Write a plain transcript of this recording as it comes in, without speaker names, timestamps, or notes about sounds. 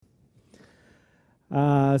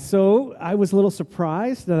So I was a little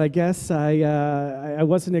surprised that I guess I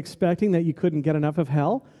wasn't expecting that you couldn't get enough of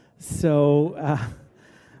hell. So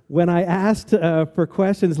when I asked for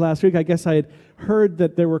questions last week, I guess I had heard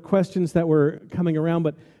that there were questions that were coming around,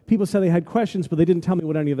 but people said they had questions, but they didn't tell me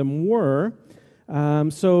what any of them were.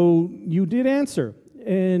 So you did answer.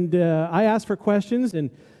 And I asked for questions and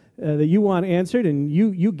that you want answered, and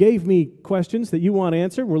you gave me questions that you want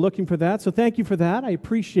answered. We're looking for that. So thank you for that. I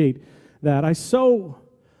appreciate that. I so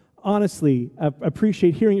honestly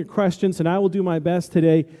appreciate hearing your questions, and I will do my best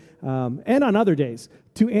today and on other days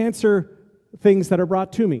to answer things that are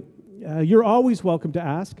brought to me. You're always welcome to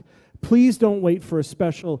ask. Please don't wait for a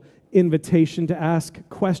special invitation to ask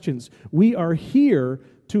questions. We are here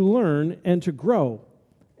to learn and to grow,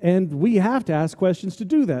 and we have to ask questions to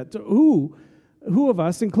do that. Who of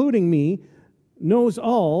us, including me, knows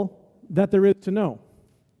all that there is to know?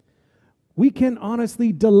 We can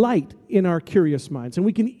honestly delight in our curious minds, and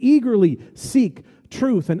we can eagerly seek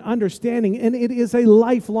truth and understanding, and it is a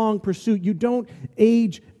lifelong pursuit. You don't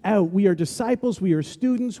age out. We are disciples, we are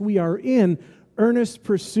students, we are in earnest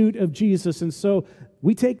pursuit of Jesus, and so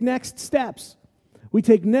we take next steps. We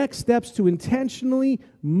take next steps to intentionally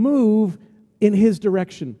move in His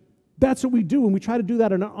direction. That's what we do, and we try to do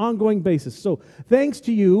that on an ongoing basis. So thanks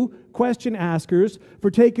to you, question askers, for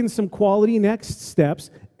taking some quality next steps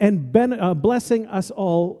and blessing us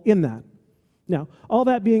all in that. Now, all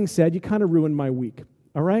that being said, you kind of ruined my week,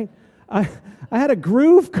 all right? I had a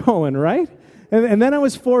groove going, right? And then I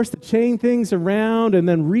was forced to chain things around and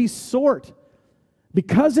then resort.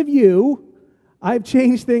 Because of you, I've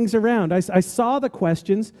changed things around. I saw the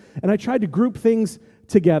questions, and I tried to group things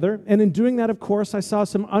together. And in doing that, of course, I saw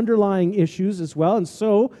some underlying issues as well. And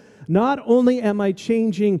so, not only am I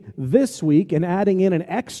changing this week and adding in an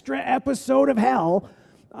extra episode of hell,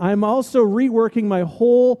 I'm also reworking my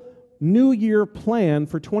whole New Year plan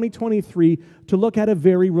for 2023 to look at a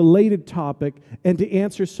very related topic and to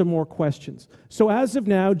answer some more questions. So as of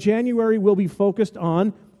now, January will be focused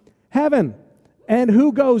on heaven and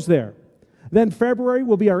who goes there. Then February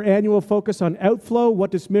will be our annual focus on outflow.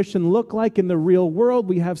 What does mission look like in the real world?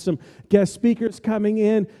 We have some guest speakers coming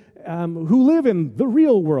in who live in the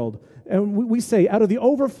real world. And we say, out of the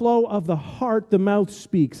overflow of the heart, the mouth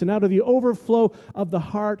speaks. And out of the overflow of the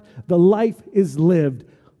heart, the life is lived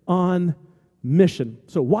on mission.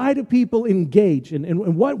 So why do people engage?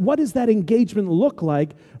 And what does that engagement look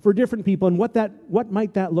like for different people? And what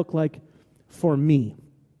might that look like for me?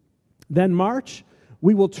 Then March,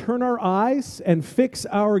 we will turn our eyes and fix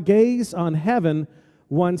our gaze on heaven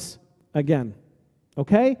once again.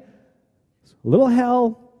 Okay? A little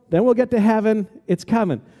hell, then we'll get to heaven. It's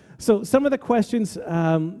coming. So some of the questions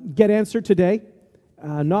get answered today,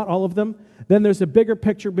 not all of them. Then there's a bigger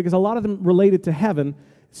picture because a lot of them related to heaven.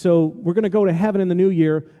 So we're going to go to heaven in the new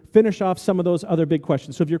year, finish off some of those other big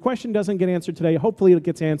questions. So if your question doesn't get answered today, hopefully it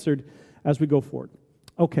gets answered as we go forward.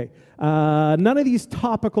 Okay, none of these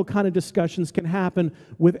topical kind of discussions can happen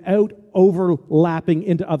without overlapping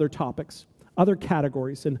into other topics, other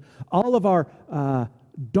categories. And all of our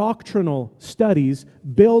doctrinal studies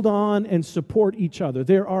build on and support each other.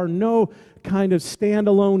 There are no kind of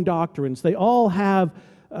standalone doctrines. They all have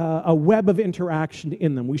a web of interaction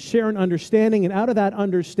in them. We share an understanding, and out of that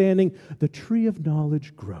understanding, the tree of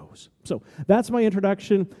knowledge grows. So that's my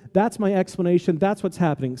introduction. That's my explanation. That's what's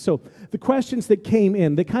happening. So the questions that came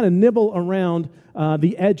in, they kind of nibble around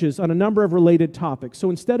the edges on a number of related topics. So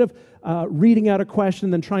instead of reading out a question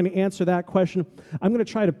and then trying to answer that question, I'm going to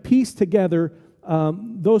try to piece together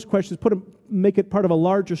those questions, make it part of a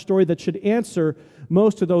larger story that should answer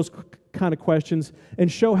most of those kind of questions and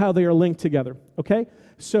show how they are linked together. Okay?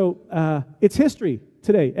 So it's history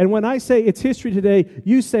today. And when I say it's history today,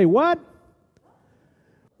 you say what?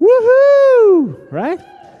 Woohoo! Right?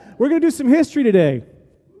 We're going to do some history today.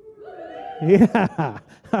 Yeah.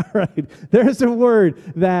 All right. There's a word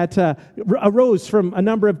that arose from a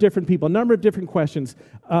number of different people, a number of different questions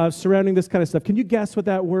surrounding this kind of stuff. Can you guess what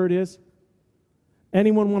that word is?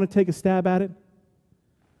 Anyone want to take a stab at it?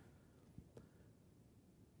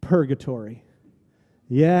 Purgatory.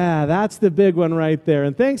 Yeah, that's the big one right there.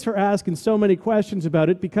 And thanks for asking so many questions about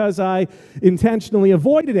it because I intentionally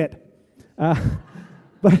avoided it.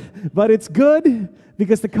 But it's good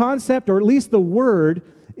because the concept, or at least the word,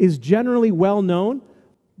 is generally well known,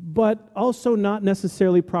 but also not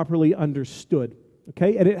necessarily properly understood.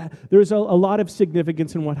 Okay? And there's a lot of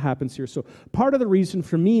significance in what happens here. So part of the reason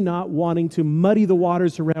for me not wanting to muddy the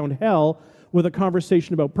waters around hell with a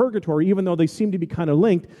conversation about purgatory, even though they seem to be kind of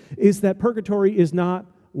linked, is that purgatory is not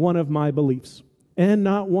one of my beliefs, and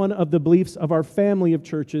not one of the beliefs of our family of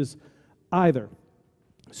churches either.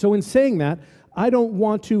 So in saying that, I don't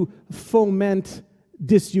want to foment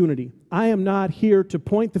disunity. I am not here to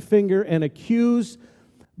point the finger and accuse,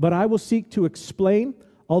 but I will seek to explain,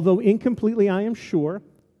 although incompletely, I am sure,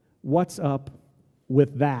 what's up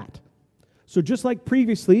with that. So just like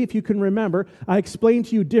previously, if you can remember, I explained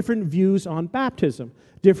to you different views on baptism,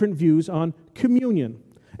 different views on communion,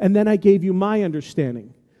 and then I gave you my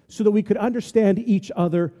understanding so that we could understand each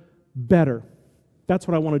other better. That's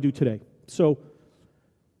what I want to do today. So,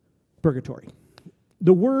 purgatory.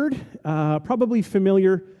 The word, probably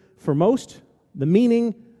familiar for most. The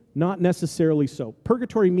meaning, not necessarily so.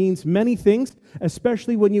 Purgatory means many things,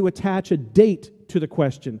 especially when you attach a date to the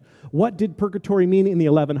question. What did purgatory mean in the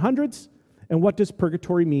 1100s? And what does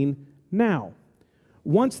purgatory mean now?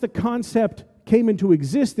 Once the concept came into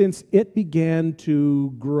existence, it began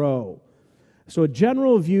to grow. So a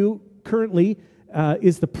general view currently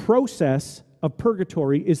is the process of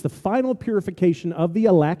purgatory is the final purification of the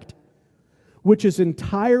elect, which is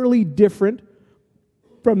entirely different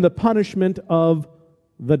from the punishment of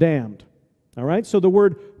the damned. All right? So the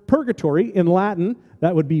word purgatory in Latin,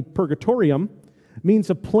 that would be purgatorium, means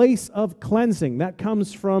a place of cleansing. That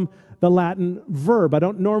comes from the Latin verb. I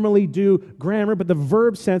don't normally do grammar, but the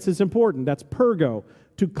verb sense is important. That's purgo,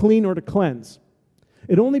 to clean or to cleanse.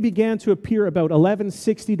 It only began to appear about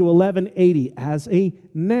 1160 to 1180 as a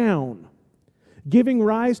noun, giving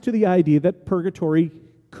rise to the idea that purgatory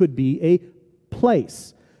could be a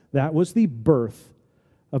place. That was the birth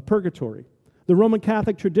of purgatory. The Roman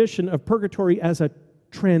Catholic tradition of purgatory as a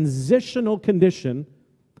transitional condition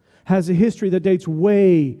has a history that dates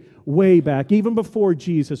way back, even before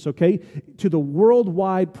Jesus, okay, to the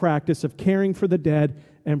worldwide practice of caring for the dead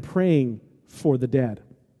and praying for the dead.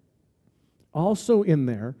 Also in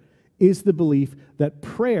there is the belief that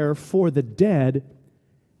prayer for the dead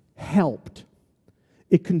helped.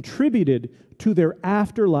 It contributed to their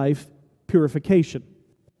afterlife purification.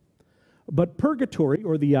 But purgatory,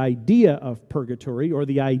 or the idea of purgatory, or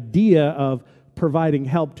the idea of providing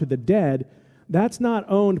help to the dead, that's not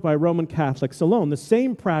owned by Roman Catholics alone. The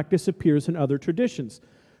same practice appears in other traditions,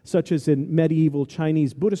 such as in medieval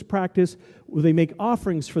Chinese Buddhist practice, where they make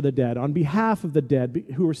offerings for the dead on behalf of the dead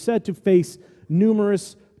who are said to face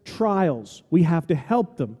numerous trials. We have to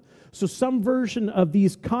help them. So some version of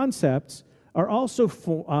these concepts are also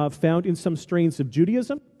found in some strains of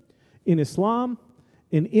Judaism, in Islam,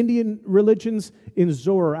 in Indian religions, in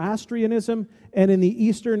Zoroastrianism, and in the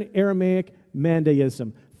Eastern Aramaic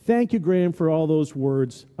Mandaism. Thank you, Graham, for all those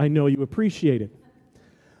words. I know you appreciate it.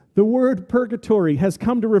 The word purgatory has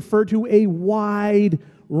come to refer to a wide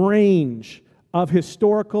range of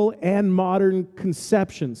historical and modern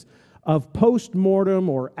conceptions of post-mortem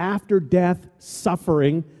or after-death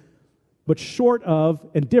suffering, but short of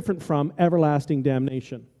and different from everlasting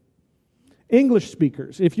damnation. English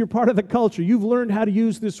speakers, if you're part of the culture, you've learned how to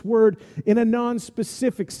use this word in a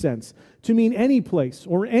non-specific sense to mean any place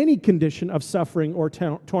or any condition of suffering or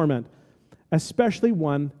torment, especially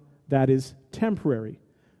one that is temporary.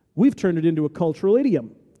 We've turned it into a cultural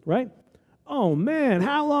idiom, right? Oh man,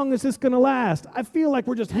 how long is this going to last? I feel like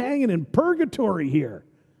we're just hanging in purgatory here.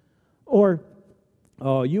 Or,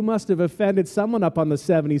 oh, you must have offended someone up on the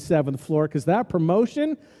 77th floor because that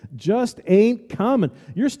promotion just ain't coming.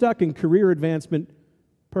 You're stuck in career advancement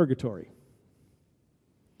purgatory.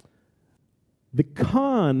 The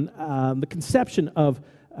conception of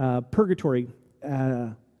purgatory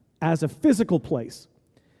as a physical place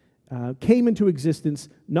came into existence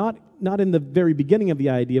not in the very beginning of the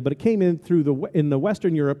idea, but it came in in the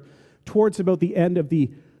Western Europe towards about the end of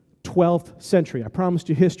the 12th century. I promised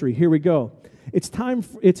you history. Here we go. It's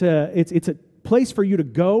a place for you to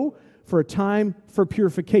go for a time for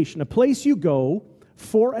purification. A place you go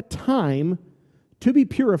for a time to be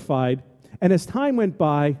purified, and as time went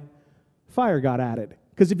by, fire got added.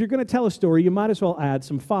 Because if you're going to tell a story, you might as well add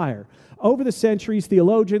some fire. Over the centuries,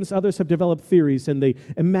 theologians, others have developed theories, and they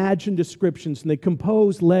imagine descriptions, and they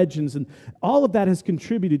compose legends, and all of that has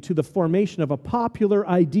contributed to the formation of a popular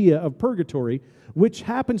idea of purgatory, which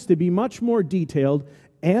happens to be much more detailed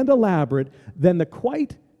and elaborate than the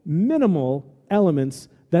quite minimal elements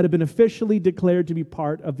that have been officially declared to be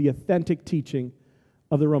part of the authentic teaching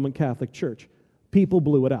of the Roman Catholic Church. People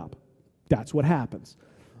blew it up. That's what happens.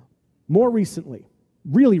 More recently,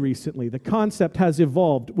 really recently, the concept has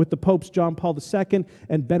evolved with the Popes John Paul II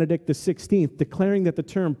and Benedict XVI, declaring that the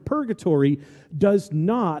term purgatory does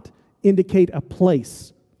not indicate a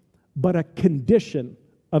place, but a condition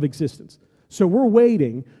of existence. So we're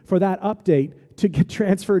waiting for that update to get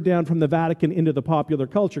transferred down from the Vatican into the popular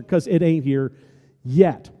culture, because it ain't here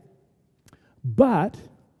yet. But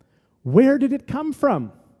where did it come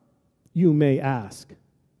from, you may ask?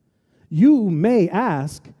 You may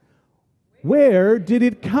ask, where did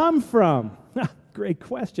it come from? Great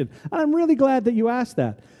question. I'm really glad that you asked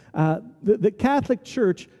that. The Catholic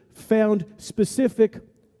Church found specific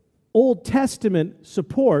Old Testament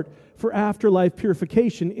support for afterlife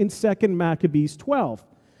purification in 2 Maccabees 12.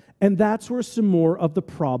 And that's where some more of the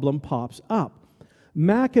problem pops up.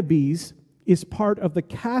 Maccabees is part of the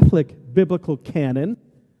Catholic biblical canon,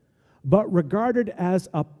 but regarded as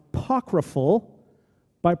apocryphal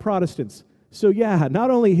by Protestants. So yeah,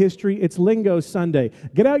 not only history, it's Lingo Sunday.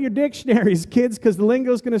 Get out your dictionaries, kids, because the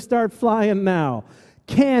lingo's going to start flying now.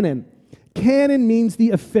 Canon. Canon means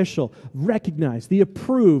the official, recognized, the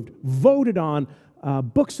approved, voted on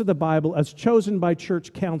books of the Bible as chosen by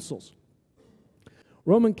church councils.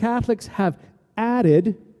 Roman Catholics have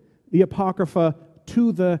added the Apocrypha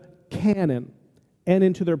to the canon and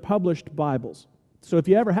into their published Bibles. So if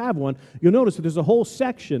you ever have one, you'll notice that there's a whole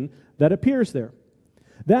section that appears there.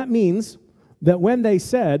 That means that when they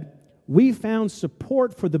said, we found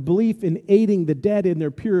support for the belief in aiding the dead in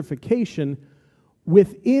their purification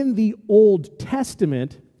within the Old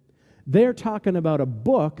Testament, they're talking about a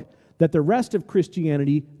book that the rest of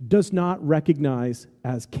Christianity does not recognize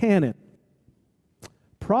as canon.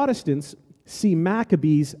 Protestants see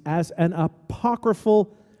Maccabees as an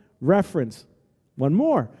apocryphal reference. One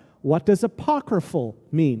more. What does apocryphal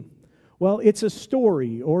mean? Well, it's a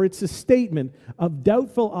story or it's a statement of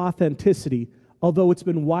doubtful authenticity, although it's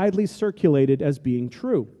been widely circulated as being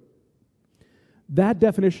true. That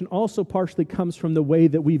definition also partially comes from the way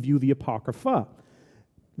that we view the Apocrypha,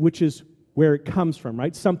 which is where it comes from,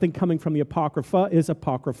 right? Something coming from the Apocrypha is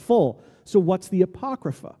apocryphal. So what's the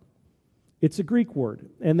Apocrypha? It's a Greek word,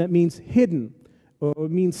 and that means hidden, or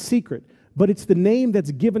it means secret. But it's the name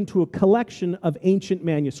that's given to a collection of ancient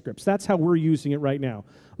manuscripts. That's how we're using it right now.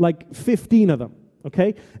 Like 15 of them,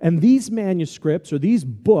 okay? And these manuscripts, or these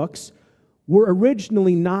books, were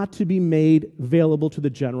originally not to be made available to the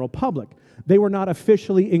general public. They were not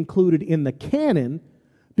officially included in the canon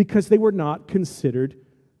because they were not considered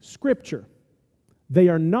Scripture. They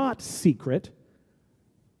are not secret.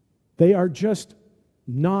 They are just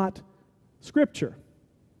not Scripture.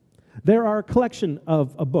 There are a collection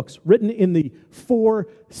of books written in the 4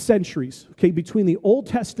 centuries, okay, between the Old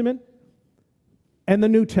Testament and the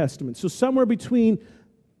New Testament. So somewhere between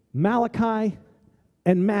Malachi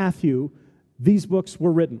and Matthew, these books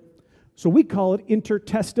were written. So we call it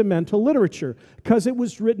intertestamental literature because it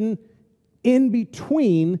was written in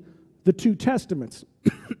between the 2 testaments.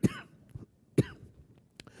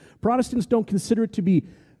 Protestants don't consider it to be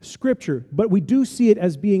Scripture, but we do see it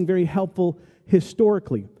as being very helpful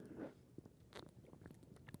historically.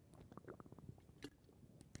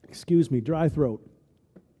 Excuse me, dry throat.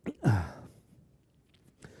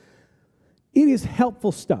 It is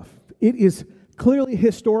helpful stuff. It is clearly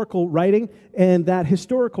historical writing, and that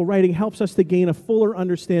historical writing helps us to gain a fuller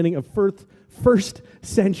understanding of first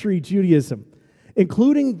century Judaism,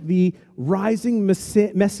 including the rising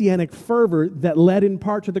messianic fervor that led in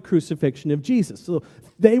part to the crucifixion of Jesus. So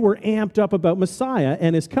they were amped up about Messiah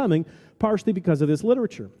and his coming, partially because of this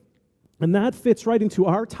literature. And that fits right into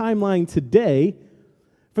our timeline today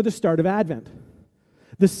for the start of Advent.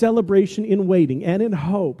 The celebration in waiting and in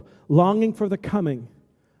hope, longing for the coming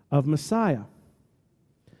of Messiah.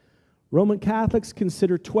 Roman Catholics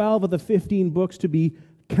consider 12 of the 15 books to be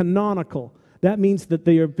canonical. That means that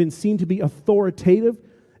they have been seen to be authoritative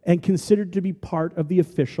and considered to be part of the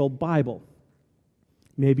official Bible.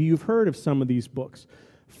 Maybe you've heard of some of these books.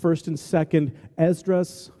 1st and 2nd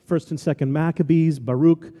Esdras, 1st and 2nd Maccabees,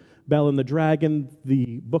 Baruch, Bel and the Dragon,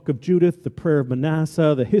 the Book of Judith, the Prayer of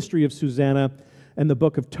Manasseh, the History of Susanna, and the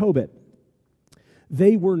Book of Tobit.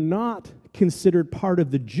 They were not considered part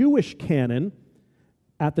of the Jewish canon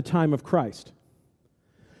at the time of Christ.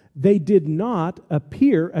 They did not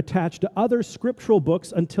appear attached to other scriptural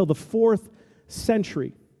books until the 4th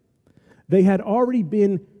century. They had already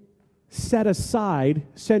been set aside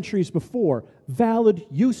centuries before, valid,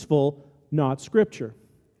 useful, not Scripture.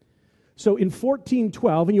 So in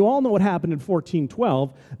 1412, and you all know what happened in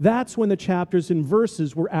 1412, that's when the chapters and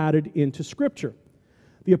verses were added into Scripture.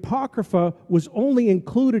 The Apocrypha was only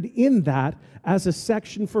included in that as a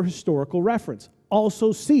section for historical reference.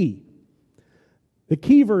 Also see, the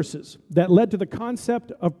key verses that led to the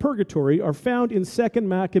concept of purgatory are found in 2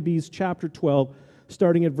 Maccabees chapter 12,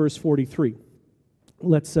 starting at verse 43.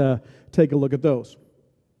 Let's take a look at those.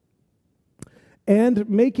 And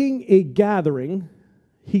making a gathering,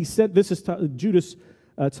 he said, this is Judas,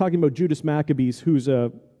 talking about Judas Maccabees, who's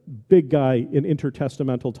a big guy in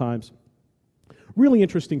intertestamental times. Really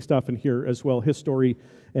interesting stuff in here as well, his story.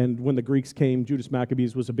 And when the Greeks came, Judas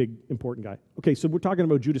Maccabees was a big, important guy. Okay, so we're talking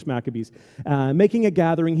about Judas Maccabees. Making a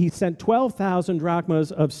gathering, he sent 12,000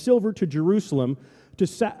 drachmas of silver to Jerusalem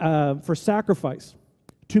for sacrifice,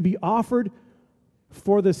 to be offered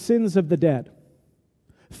for the sins of the dead,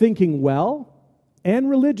 thinking well and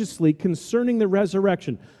religiously concerning the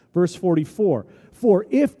resurrection. Verse 44, for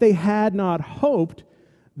if they had not hoped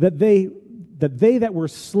that they that were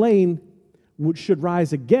slain should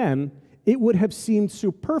rise again, it would have seemed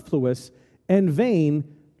superfluous and vain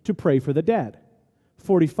to pray for the dead.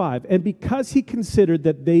 45, and because he considered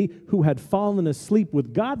that they who had fallen asleep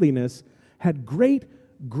with godliness had great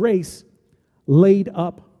grace laid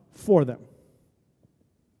up for them.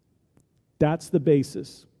 That's the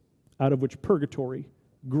basis out of which purgatory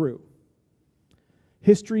grew.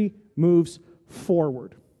 History moves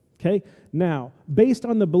forward. Okay? Now, based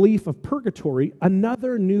on the belief of purgatory,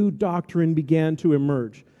 another new doctrine began to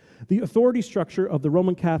emerge. The authority structure of the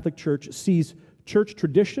Roman Catholic Church sees church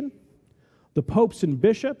tradition, the popes and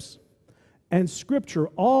bishops, and Scripture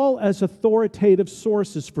all as authoritative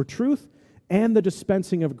sources for truth and the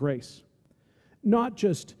dispensing of grace. Not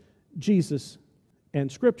just Jesus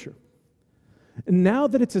and Scripture. And now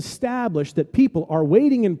that it's established that people are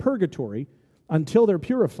waiting in purgatory until they're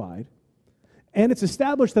purified, and it's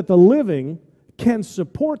established that the living can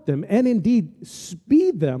support them and indeed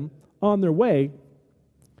speed them on their way,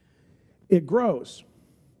 it grows.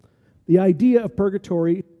 The idea of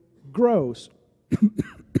purgatory grows.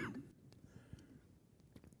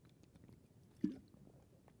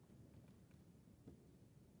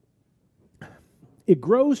 It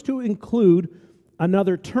grows to include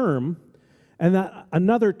another term, and that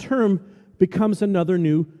another term becomes another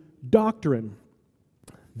new doctrine.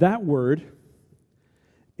 That word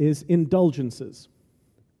is indulgences.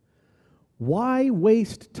 Why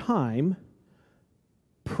waste time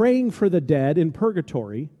praying for the dead in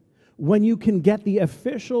purgatory when you can get the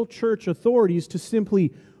official church authorities to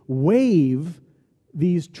simply waive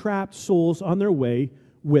these trapped souls on their way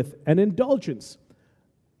with an indulgence?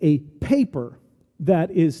 A paper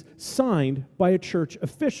that is signed by a church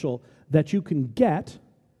official that you can get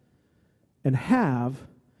and have.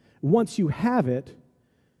 Once you have it,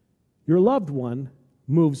 your loved one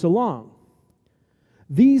moves along.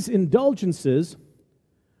 These indulgences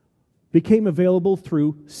became available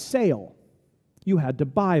through sale. You had to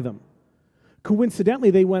buy them.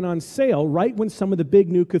 Coincidentally, they went on sale right when some of the big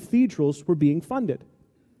new cathedrals were being funded.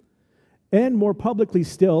 And more publicly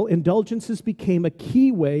still, indulgences became a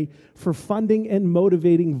key way for funding and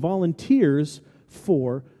motivating volunteers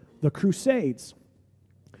for the Crusades.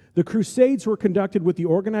 The Crusades were conducted with the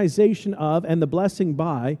organization of and the blessing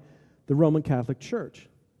by the Roman Catholic Church.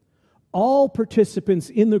 All participants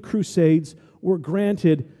in the Crusades were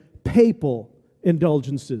granted papal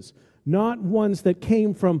indulgences, not ones that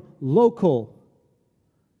came from local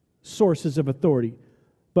sources of authority,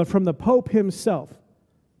 but from the Pope himself.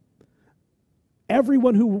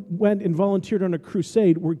 Everyone who went and volunteered on a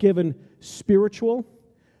crusade were given spiritual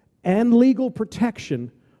and legal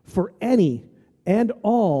protection for any and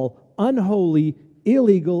all unholy,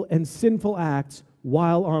 illegal, and sinful acts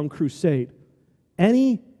while on crusade.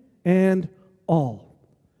 Any and all.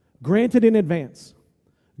 Granted in advance.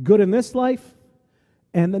 Good in this life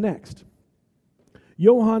and the next.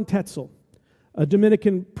 Johann Tetzel, a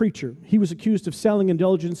Dominican preacher, he was accused of selling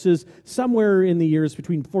indulgences somewhere in the years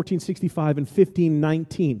between 1465 and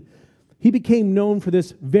 1519. He became known for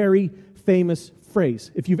this very famous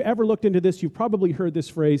phrase. If you've ever looked into this, you've probably heard this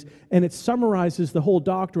phrase, and it summarizes the whole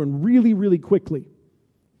doctrine really, really quickly.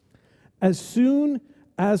 As soon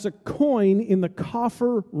as a coin in the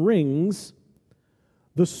coffer rings,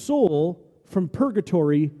 the soul from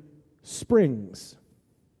purgatory springs.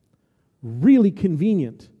 Really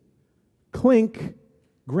convenient. Clink,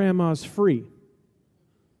 grandma's free.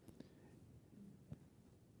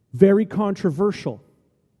 Very controversial.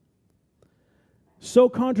 So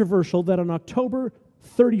controversial that on October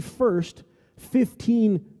 31st,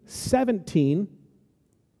 1517,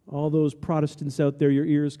 all those Protestants out there, your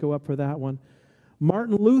ears go up for that one,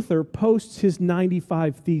 Martin Luther posts his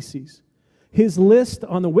 95 Theses, his list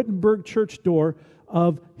on the Wittenberg church door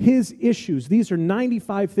of his issues. These are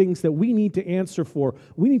 95 things that we need to answer for.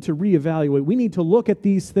 We need to reevaluate. We need to look at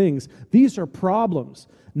these things. These are problems,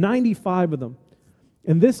 95 of them.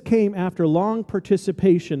 And this came after long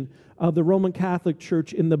participation of the Roman Catholic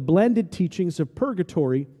Church in the blended teachings of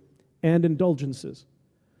purgatory and indulgences.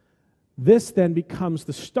 This then becomes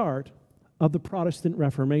the start of the Protestant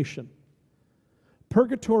Reformation.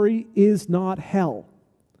 Purgatory is not hell,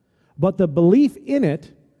 but the belief in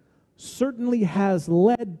it certainly has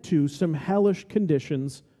led to some hellish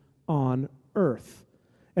conditions on earth.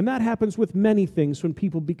 And that happens with many things when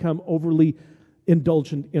people become overly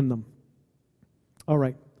indulgent in them. All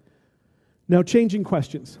right. Now, changing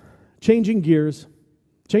questions, changing gears,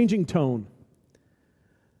 changing tone.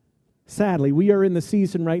 Sadly, we are in the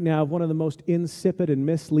season right now of one of the most insipid and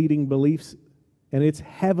misleading beliefs, and it's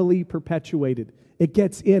heavily perpetuated. It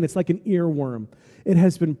gets in. It's like an earworm. It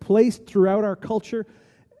has been placed throughout our culture,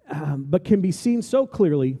 but can be seen so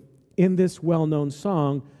clearly in this well-known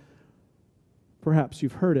song. Perhaps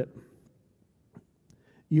you've heard it.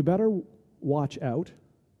 You better watch out.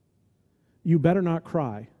 You better not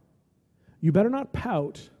cry. You better not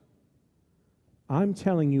pout. I'm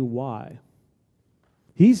telling you why.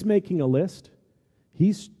 He's making a list.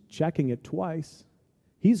 He's checking it twice.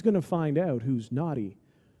 He's going to find out who's naughty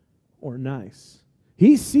or nice.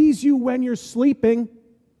 He sees you when you're sleeping.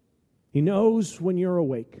 He knows when you're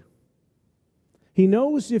awake. He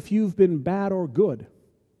knows if you've been bad or good.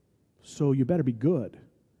 So you better be good,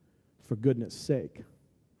 for goodness sake.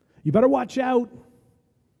 You better watch out.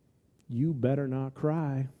 You better not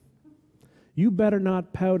cry. You better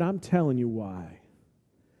not pout. I'm telling you why.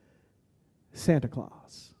 Santa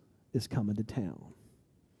Claus is coming to town.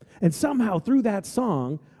 And somehow through that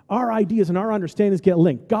song, our ideas and our understandings get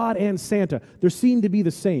linked. God and Santa, they're seen to be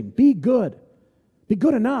the same. Be good. Be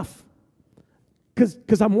good enough.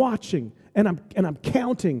 Because I'm watching and I'm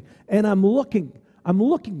counting and I'm looking. I'm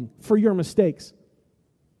looking for your mistakes.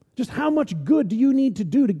 Just how much good do you need to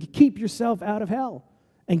do to keep yourself out of hell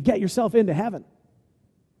and get yourself into heaven?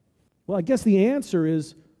 Well, I guess the answer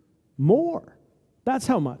is more. That's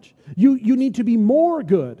how much. You need to be more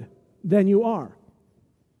good than you are.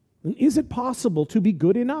 And is it possible to be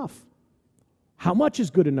good enough? How much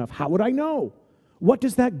is good enough? How would I know? What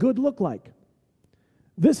does that good look like?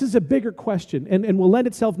 This is a bigger question and will lend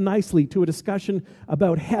itself nicely to a discussion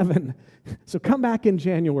about heaven. So come back in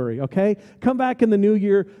January, okay? Come back in the new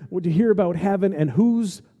year to hear about heaven and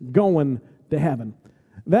who's going to heaven.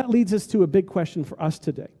 That leads us to a big question for us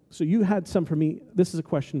today. So you had some for me. This is a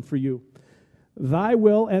question for you. Thy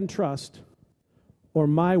will and trust, or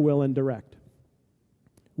my will and direct?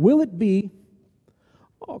 Will it be,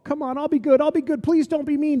 oh, come on, I'll be good, please don't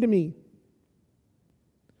be mean to me?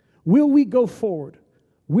 Will we go forward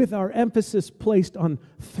with our emphasis placed on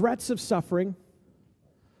threats of suffering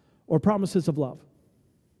or promises of love?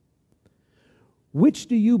 Which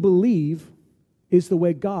do you believe is the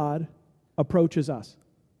way God approaches us?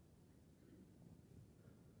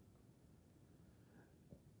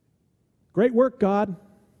 Great work, God.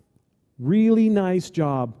 Really nice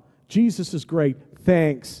job. Jesus is great.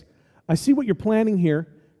 Thanks. I see what you're planning here.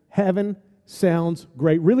 Heaven sounds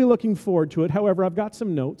great. Really looking forward to it. However, I've got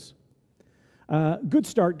some notes. Good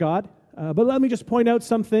start, God. But let me just point out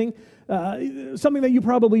something that you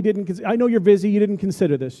probably didn't consider. I know you're busy. You didn't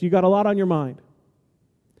consider this. You got a lot on your mind.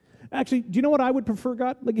 Actually, do you know what I would prefer,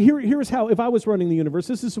 God? Like here's how, if I was running the universe,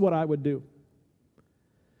 this is what I would do.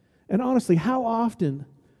 And honestly, how often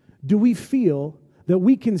do we feel that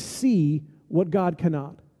we can see what God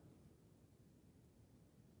cannot?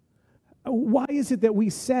 Why is it that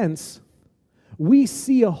we sense we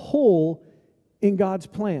see a hole in God's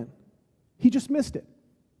plan? He just missed it.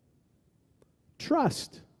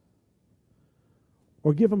 Trust.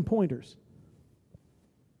 Or give him pointers.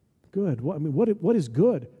 Good. What is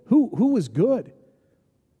good? Who is good?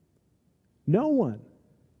 No one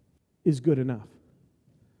is good enough.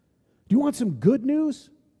 Do you want some good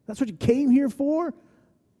news? That's what you came here for?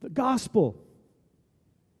 The gospel.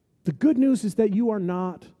 The good news is that you are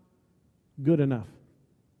not good enough.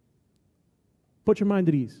 Put your mind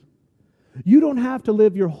at ease. You don't have to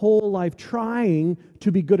live your whole life trying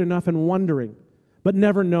to be good enough and wondering, but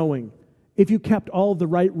never knowing if you kept all of the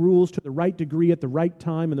right rules to the right degree at the right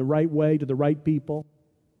time in the right way to the right people.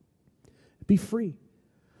 Be free.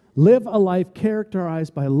 Live a life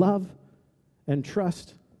characterized by love and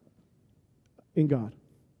trust in God.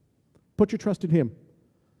 Put your trust in him.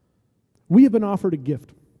 We have been offered a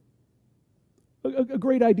gift. A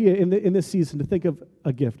great idea in this season to think of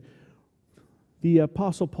a gift. The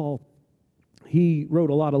Apostle Paul, he wrote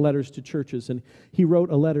a lot of letters to churches, and he wrote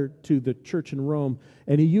a letter to the church in Rome,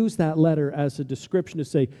 and he used that letter as a description to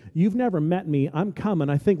say, you've never met me, I'm coming,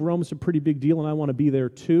 I think Rome's a pretty big deal, and I want to be there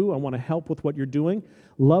too, I want to help with what you're doing,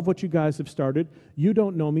 love what you guys have started, you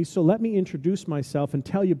don't know me, so let me introduce myself and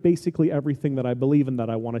tell you basically everything that I believe and that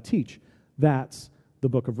I want to teach. That's the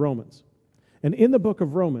book of Romans. And in the book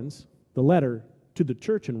of Romans, the letter to the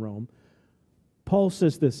church in Rome, Paul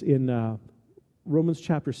says this in Romans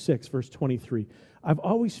chapter 6, verse 23. I've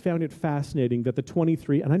always found it fascinating that the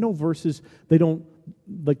 23, and I know verses, they don't,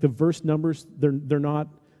 like the verse numbers, they're not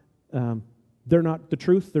the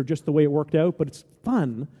truth, they're just the way it worked out, but it's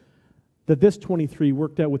fun that this 23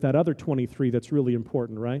 worked out with that other 23 that's really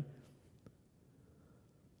important, right?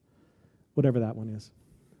 Whatever that one is.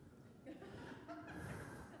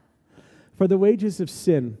 For the wages of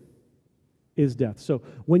sin is death. So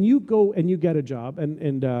when you go and you get a job,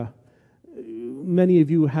 and many of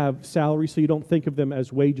you have salary, so you don't think of them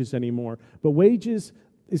as wages anymore, but wages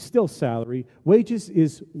is still salary. Wages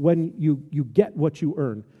is when you get what you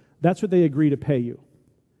earn. That's what they agree to pay you.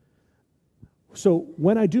 So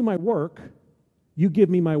when I do my work, you give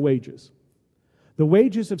me my wages. The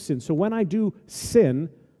wages of sin. So when I do sin,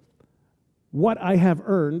 what I have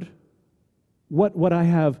earned, what I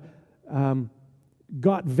have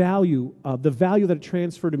got value of, the value that it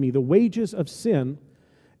transferred to me, the wages of sin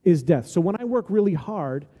is death. So when I work really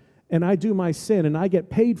hard and I do my sin and I get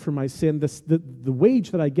paid for my sin, the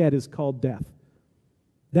wage that I get is called death.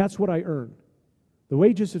 That's what I earn. The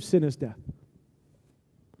wages of sin is death.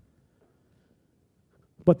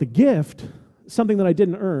 But the gift, something that I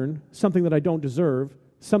didn't earn, something that I don't deserve,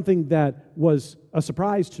 something that was a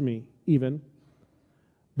surprise to me even,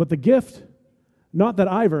 but the gift, not that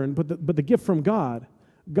I've earned, but the gift from God,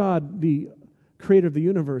 God, the creator of the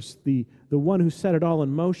universe, the one who set it all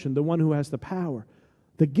in motion, the one who has the power,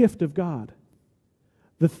 the gift of God,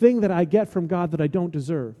 the thing that I get from God that I don't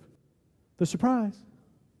deserve, the surprise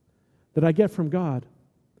that I get from God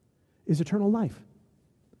is eternal life.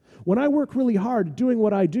 When I work really hard doing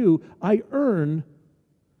what I do, I earn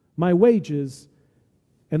my wages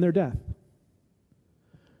and their death.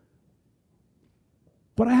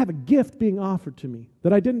 But I have a gift being offered to me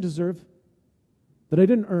that I didn't deserve, that I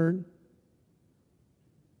didn't earn,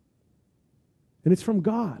 and it's from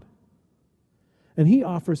God. And He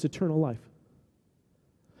offers eternal life.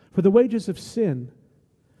 For the wages of sin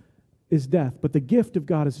is death, but the gift of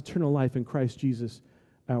God is eternal life in Christ Jesus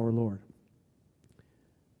our Lord.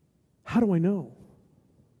 How do I know?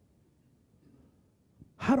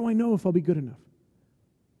 How do I know if I'll be good enough?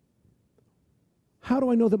 How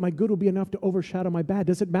do I know that my good will be enough to overshadow my bad?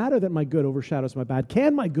 Does it matter that my good overshadows my bad?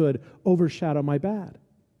 Can my good overshadow my bad?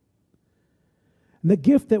 And the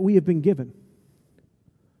gift that we have been given,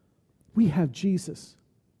 we have Jesus,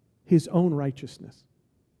 His own righteousness.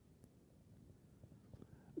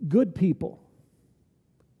 Good people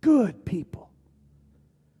don't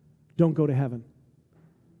go to heaven.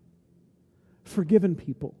 Forgiven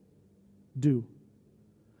people do.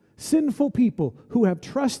 Sinful people who have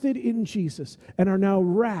trusted in Jesus and are now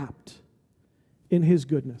wrapped in His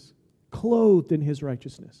goodness, clothed in His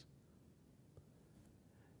righteousness.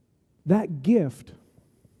 That gift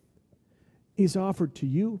is offered to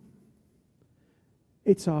you.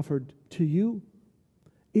 It's offered to you.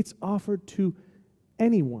 It's offered to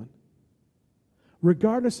anyone,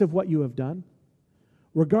 regardless of what you have done,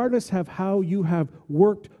 regardless of how you have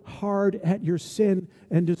worked hard at your sin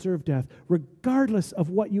and deserved death, regardless of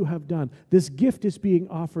what you have done, this gift is being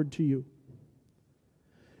offered to you.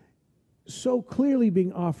 So clearly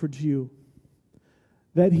being offered to you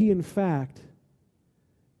that He, in fact,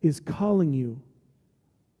 is calling you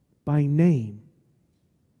by name.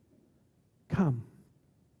 Come.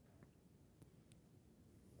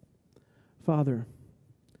 Father,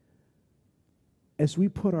 as we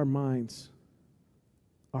put our minds,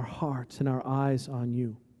 our hearts, and our eyes on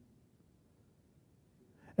You,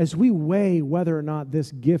 as we weigh whether or not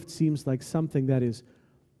this gift seems like something that is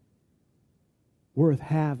worth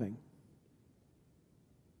having,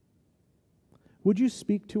 would You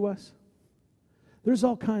speak to us? There's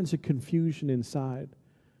all kinds of confusion inside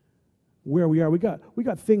where we are. We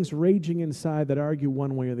got things raging inside that argue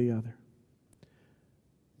one way or the other.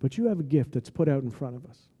 But You have a gift that's put out in front of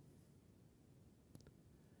us.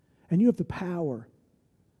 And You have the power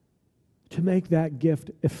to make that gift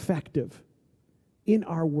effective in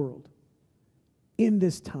our world, in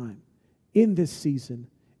this time, in this season,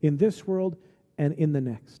 in this world, and in the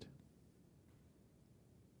next.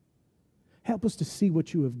 Help us to see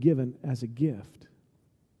what You have given as a gift.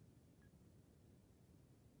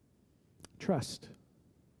 Trust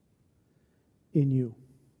in You.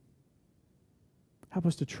 Help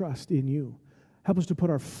us to trust in You. Help us to put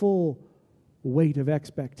our full weight of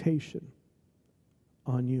expectation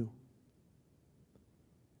on You.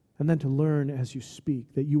 And then to learn as You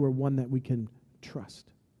speak that You are one that we can trust.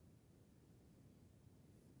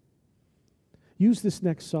 Use this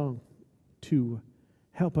next song to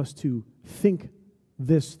help us to think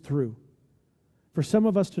this through. For some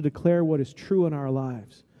of us to declare what is true in our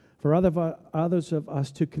lives. For others of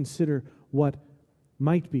us to consider what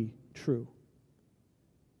might be true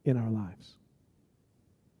in our lives.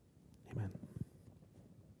 Amen.